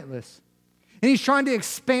is limitless. And he's trying to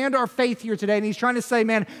expand our faith here today. And he's trying to say,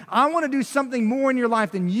 man, I want to do something more in your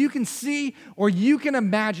life than you can see or you can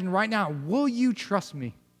imagine right now. Will you trust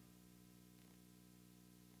me?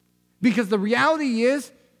 Because the reality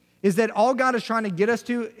is that all God is trying to get us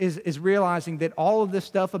to is realizing that all of this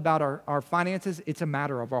stuff about our finances, it's a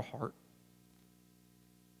matter of our heart.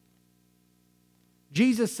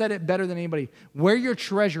 Jesus said it better than anybody. Where your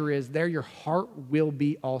treasure is, there your heart will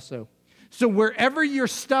be also. So wherever your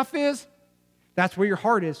stuff is, that's where your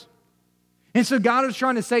heart is. And so God is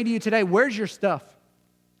trying to say to you today, where's your stuff?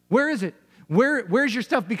 Where is it? Where's your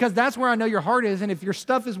stuff? Because that's where I know your heart is. And if your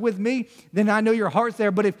stuff is with me, then I know your heart's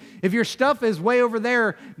there. But if your stuff is way over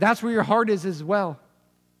there, that's where your heart is as well.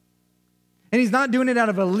 And he's not doing it out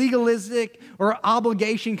of a legalistic or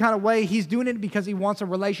obligation kind of way. He's doing it because he wants a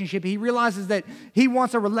relationship. He realizes that he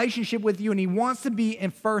wants a relationship with you and he wants to be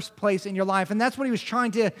in first place in your life. And that's what he was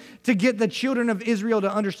trying to get the children of Israel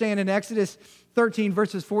to understand in Exodus 13,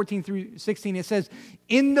 verses 14 through 16. It says,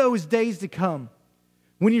 in those days to come,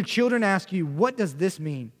 when your children ask you, what does this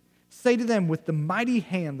mean? Say to them, with the mighty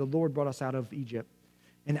hand the Lord brought us out of Egypt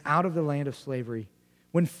and out of the land of slavery.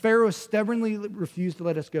 When Pharaoh stubbornly refused to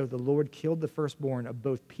let us go, the Lord killed the firstborn of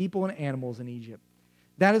both people and animals in Egypt.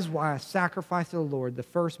 That is why I sacrifice to the Lord the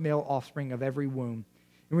first male offspring of every womb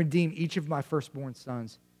and redeem each of my firstborn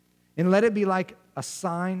sons. And let it be like a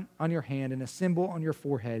sign on your hand and a symbol on your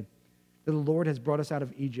forehead that the Lord has brought us out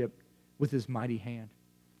of Egypt with his mighty hand.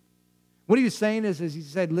 What he was saying is he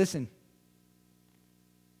said, listen,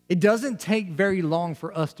 it doesn't take very long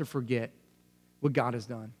for us to forget what God has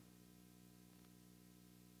done.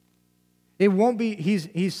 It won't be,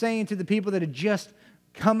 he's saying to the people that had just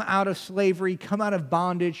come out of slavery, come out of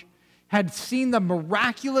bondage, had seen the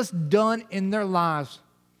miraculous done in their lives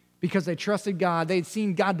because they trusted God. They'd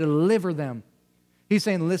seen God deliver them. He's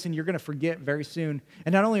saying, listen, you're going to forget very soon.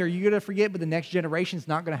 And not only are you going to forget, but the next generation is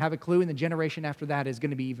not going to have a clue, and the generation after that is going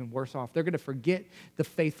to be even worse off. They're going to forget the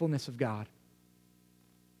faithfulness of God.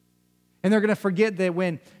 And they're going to forget that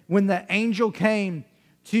when the angel came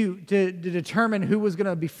to determine who was going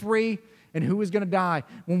to be free and who was going to die,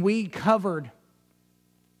 when we covered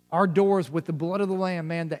our doors with the blood of the Lamb,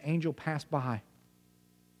 man, the angel passed by.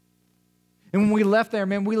 And when we left there,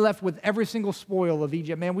 man, we left with every single spoil of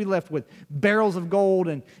Egypt. Man, we left with barrels of gold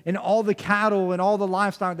and all the cattle and all the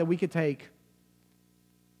livestock that we could take.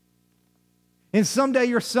 And someday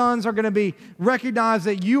your sons are going to be recognized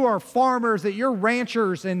that you are farmers, that you're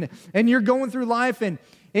ranchers, and you're going through life, and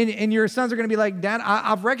your sons are going to be like, Dad,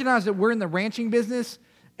 I've recognized that we're in the ranching business.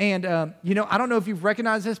 And, I don't know if you've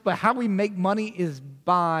recognized this, but how we make money is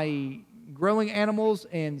by growing animals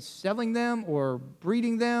and selling them or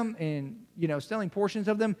breeding them and, selling portions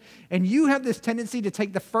of them. And you have this tendency to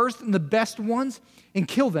take the first and the best ones and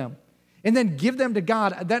kill them and then give them to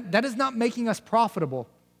God. That is not making us profitable.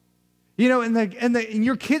 And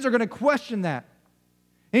your kids are going to question that.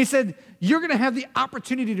 And he said, you're going to have the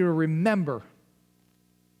opportunity to remember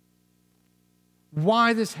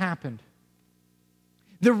why this happened.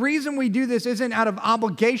 The reason we do this isn't out of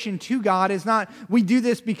obligation to God. It's not, we do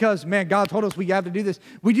this because, man, God told us we have to do this.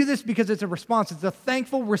 We do this because it's a response. It's a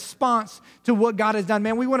thankful response to what God has done.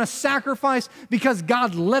 Man, we want to sacrifice because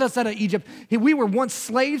God led us out of Egypt. We were once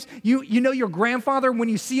slaves. You know your grandfather, when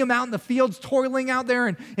you see him out in the fields, toiling out there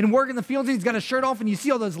and working the fields, and he's got a shirt off, and you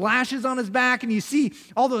see all those lashes on his back, and you see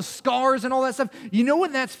all those scars and all that stuff. You know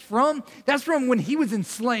what that's from? That's from when he was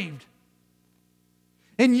enslaved.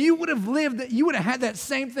 And you would have had that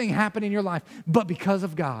same thing happen in your life, but because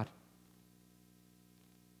of God.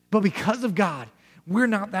 But because of God, we're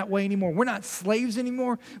not that way anymore. We're not slaves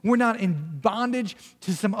anymore. We're not in bondage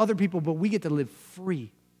to some other people, but we get to live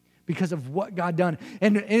free because of what God done.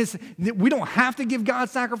 And we don't have to give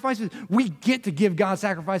God sacrifices. We get to give God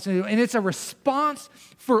sacrifices. And it's a response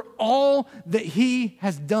for all that he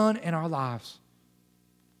has done in our lives.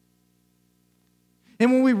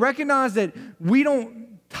 And when we recognize that we don't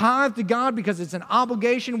tithe to God because it's an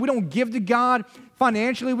obligation, we don't give to God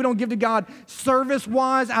financially, we don't give to God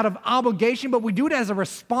service-wise out of obligation, but we do it as a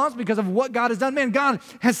response because of what God has done. Man, God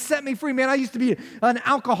has set me free. Man, I used to be an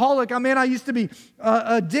alcoholic. I used to be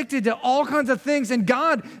addicted to all kinds of things, and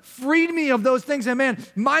God freed me of those things. And man,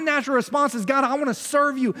 my natural response is, God, I want to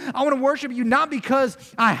serve you. I want to worship you, not because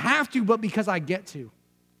I have to, but because I get to.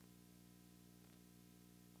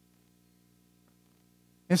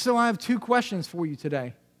 And so I have two questions for you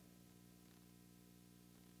today.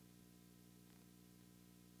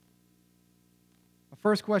 My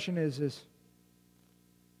first question is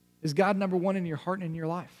God number one in your heart and in your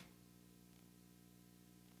life?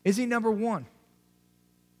 Is he number one?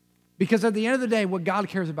 Because at the end of the day, what God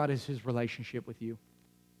cares about is his relationship with you.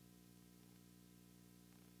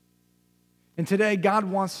 And today, God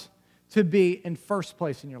wants to be in first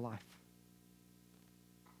place in your life.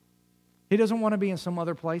 He doesn't want to be in some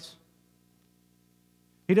other place.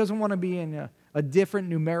 He doesn't want to be in a different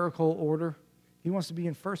numerical order. He wants to be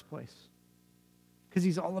in first place because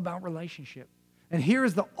he's all about relationship. And here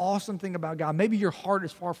is the awesome thing about God. Maybe your heart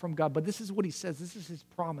is far from God, but this is what he says. This is his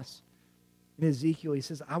promise. In Ezekiel, he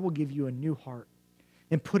says, I will give you a new heart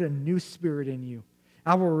and put a new spirit in you.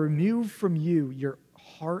 I will remove from you your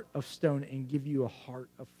heart of stone and give you a heart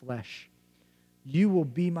of flesh. You will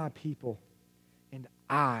be my people, and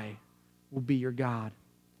I will be your God.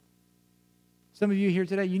 Some of you here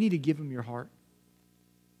today, you need to give him your heart.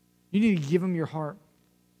 You need to give him your heart.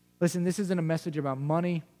 Listen, this isn't a message about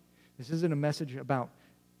money. This isn't a message about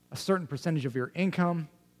a certain percentage of your income.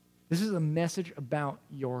 This is a message about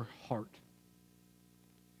your heart.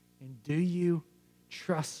 And do you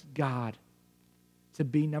trust God to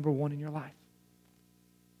be number one in your life?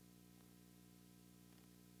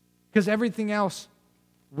 Because everything else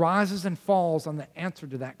rises and falls on the answer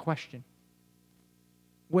to that question.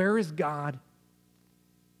 Where is God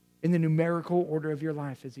in the numerical order of your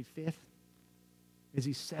life? Is he fifth? Is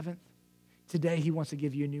he seventh? Today, he wants to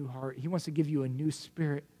give you a new heart. He wants to give you a new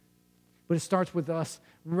spirit. But it starts with us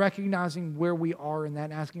recognizing where we are in that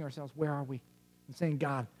and asking ourselves, where are we? And saying,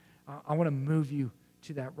 God, I want to move you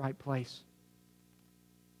to that right place.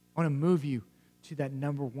 I want to move you to that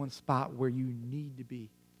number one spot where you need to be.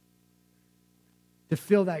 To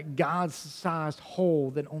fill that God-sized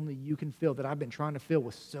hole that only you can fill, that I've been trying to fill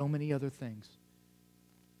with so many other things.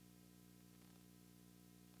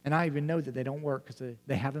 And I even know that they don't work because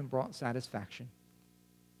they haven't brought satisfaction.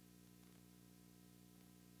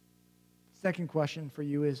 Second question for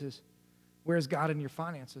you is where's God in your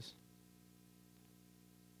finances?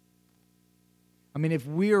 I mean, if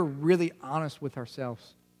we're really honest with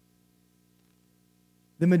ourselves,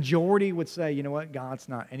 the majority would say, you know what, God's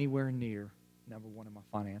not anywhere near number one in my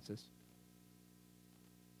finances.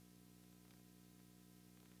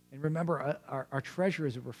 And remember, our treasure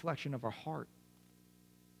is a reflection of our heart.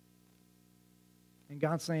 And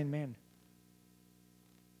God's saying, man,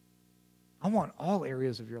 I want all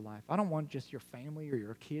areas of your life. I don't want just your family or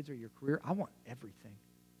your kids or your career. I want everything.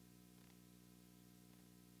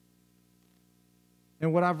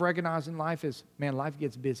 And what I've recognized in life is, man, life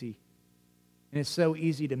gets busy. And it's so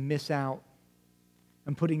easy to miss out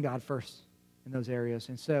on putting God first in those areas.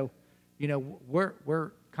 And so, you know,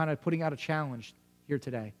 we're kind of putting out a challenge here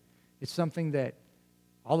today. It's something that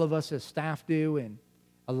all of us as staff do, and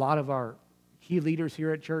a lot of our key leaders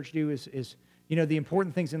here at church do is you know, the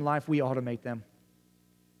important things in life, we automate them.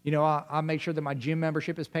 You know, I make sure that my gym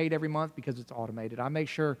membership is paid every month because it's automated. I make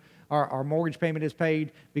sure our mortgage payment is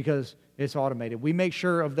paid because it's automated. We make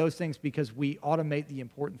sure of those things because we automate the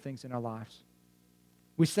important things in our lives.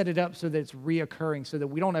 We set it up so that it's reoccurring, so that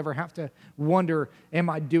we don't ever have to wonder, am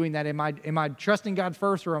I doing that? Am I trusting God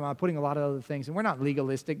first, or am I putting a lot of other things? And we're not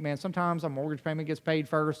legalistic, man. Sometimes our mortgage payment gets paid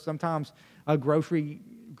first. Sometimes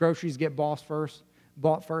groceries get bought first.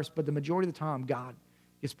 But the majority of the time, God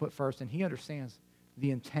is put first, and He understands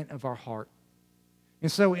the intent of our heart.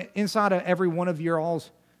 And so inside of every one of your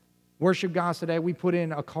all's worship guides today, we put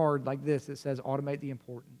in a card like this that says, automate the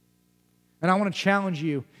important. And I want to challenge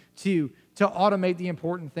you to automate the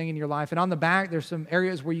important thing in your life. And on the back, there's some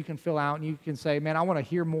areas where you can fill out and you can say, man, I want to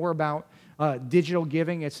hear more about digital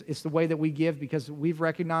giving. It's the way that we give, because we've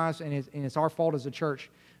recognized, and it's our fault as a church,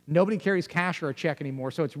 nobody carries cash or a check anymore,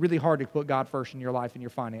 so it's really hard to put God first in your life and your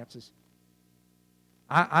finances.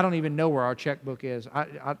 I don't even know where our checkbook is.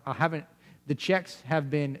 I haven't. The checks have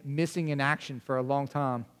been missing in action for a long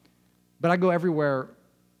time, but I go everywhere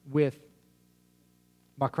with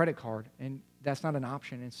my credit card, and that's not an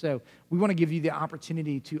option. And so we want to give you the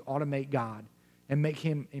opportunity to automate God and make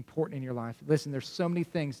Him important in your life. Listen, there's so many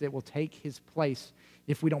things that will take His place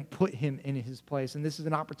if we don't put Him in His place, and this is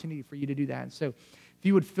an opportunity for you to do that. And so if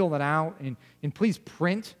you would fill that out, and please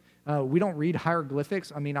print. We don't read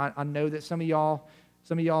hieroglyphics. I mean, I know that some of y'all,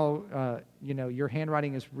 your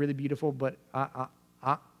handwriting is really beautiful, but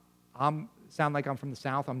I sound like I'm from the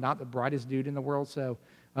South. I'm not the brightest dude in the world, so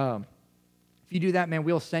if you do that, man,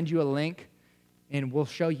 we'll send you a link, and we'll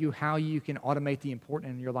show you how you can automate the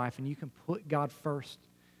important in your life, and you can put God first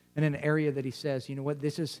in an area that He says, you know what,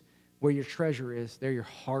 this is where your treasure is. There your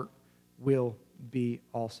heart will be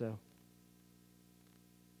also.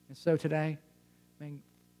 And so today, man,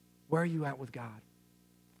 where are you at with God?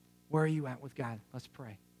 Where are you at with God? Let's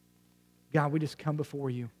pray. God, we just come before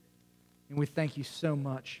you, and we thank you so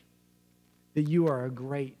much that you are a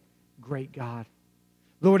great, great God.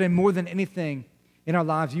 Lord, and more than anything in our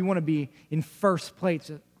lives, you want to be in first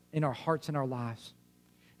place in our hearts and our lives.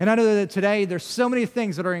 And I know that today there's so many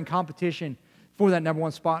things that are in competition for that number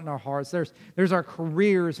one spot in our hearts. There's our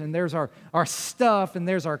careers, and there's our stuff, and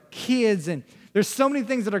there's our kids, and there's so many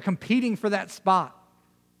things that are competing for that spot.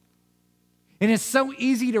 And it's so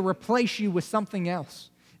easy to replace you with something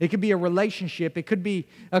else. It could be a relationship. It could be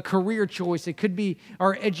a career choice. It could be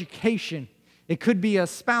our education. It could be a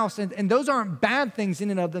spouse. And those aren't bad things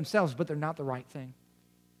in and of themselves, but they're not the right thing.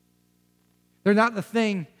 They're not the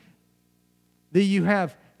thing that you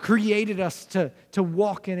have created us to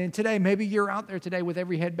walk in. And today, maybe you're out there today with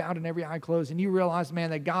every head bowed and every eye closed, and you realize, man,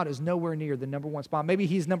 that God is nowhere near the number one spot. Maybe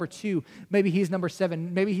He's number 2. Maybe He's number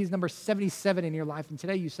 7. Maybe He's number 77 in your life. And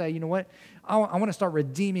today you say, you know what? I want to start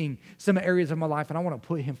redeeming some areas of my life, and I want to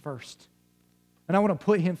put Him first. And I want to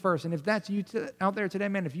put Him first. And if that's you out there today,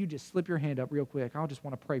 man, if you just slip your hand up real quick, I just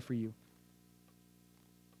want to pray for you.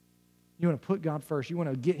 You want to put God first. You want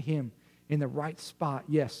to get Him in the right spot.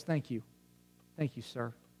 Yes, thank you. Thank you,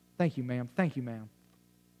 sir. Thank you, ma'am. Thank you, ma'am.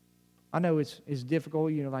 I know it's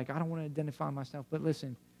difficult. I don't want to identify myself, but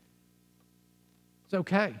listen, it's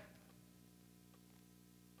okay.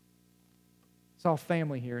 It's all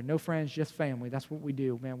family here. No friends, just family. That's what we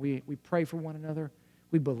do, man. We pray for one another.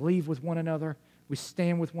 We believe with one another. We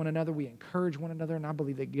stand with one another. We encourage one another. And I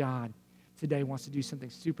believe that God today wants to do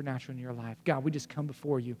something supernatural in your life. God, we just come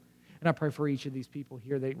before you. And I pray for each of these people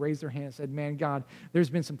here. They raised their hand and said, man, God, there's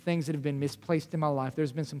been some things that have been misplaced in my life.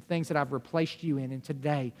 There's been some things that I've replaced you in. And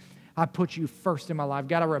today, I put you first in my life.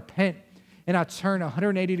 God, I repent, and I turn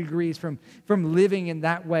 180 degrees from living in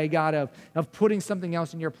that way, God, of putting something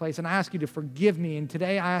else in your place. And I ask you to forgive me. And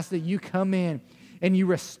today, I ask that you come in and you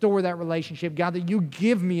restore that relationship. God, that you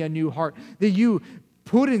give me a new heart, that you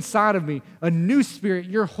put inside of me a new spirit,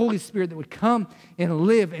 your Holy Spirit, that would come and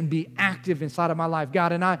live and be active inside of my life,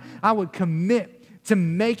 God. And I would commit to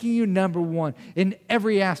making you number one in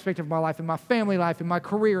every aspect of my life, in my family life, in my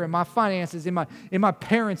career, in my finances, in my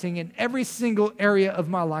parenting, in every single area of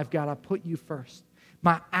my life, God. I put you first.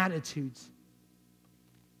 My attitudes.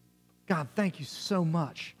 God, thank you so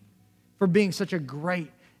much for being such a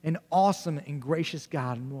great and awesome and gracious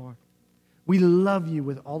God, and Lord. We love you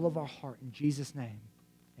with all of our heart. In Jesus' name,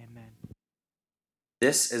 amen.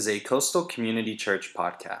 This is a Coastal Community Church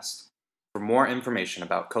podcast. For more information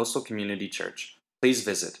about Coastal Community Church, please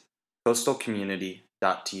visit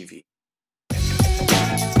coastalcommunity.tv.